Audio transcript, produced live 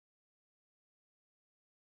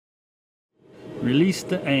Release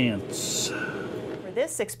the ants. For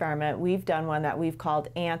this experiment, we've done one that we've called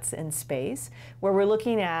Ants in Space, where we're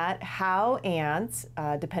looking at how ants,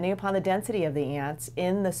 depending upon the density of the ants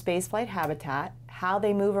in the spaceflight habitat, how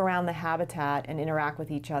they move around the habitat and interact with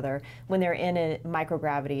each other when they're in a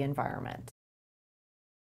microgravity environment.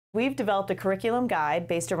 We've developed a curriculum guide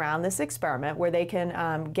based around this experiment where they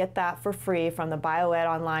can get that for free from the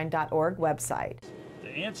bioedonline.org website. The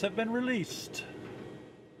ants have been released.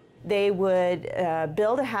 They would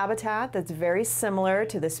build a habitat that's very similar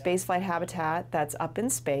to the spaceflight habitat that's up in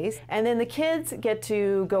space. And then the kids get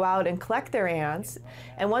to go out and collect their ants.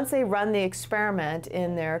 And once they run the experiment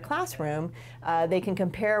in their classroom, they can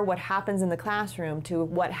compare what happens in the classroom to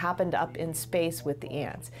what happened up in space with the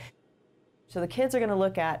ants. So the kids are going to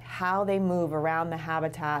look at how they move around the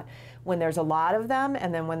habitat when there's a lot of them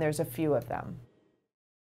and then when there's a few of them.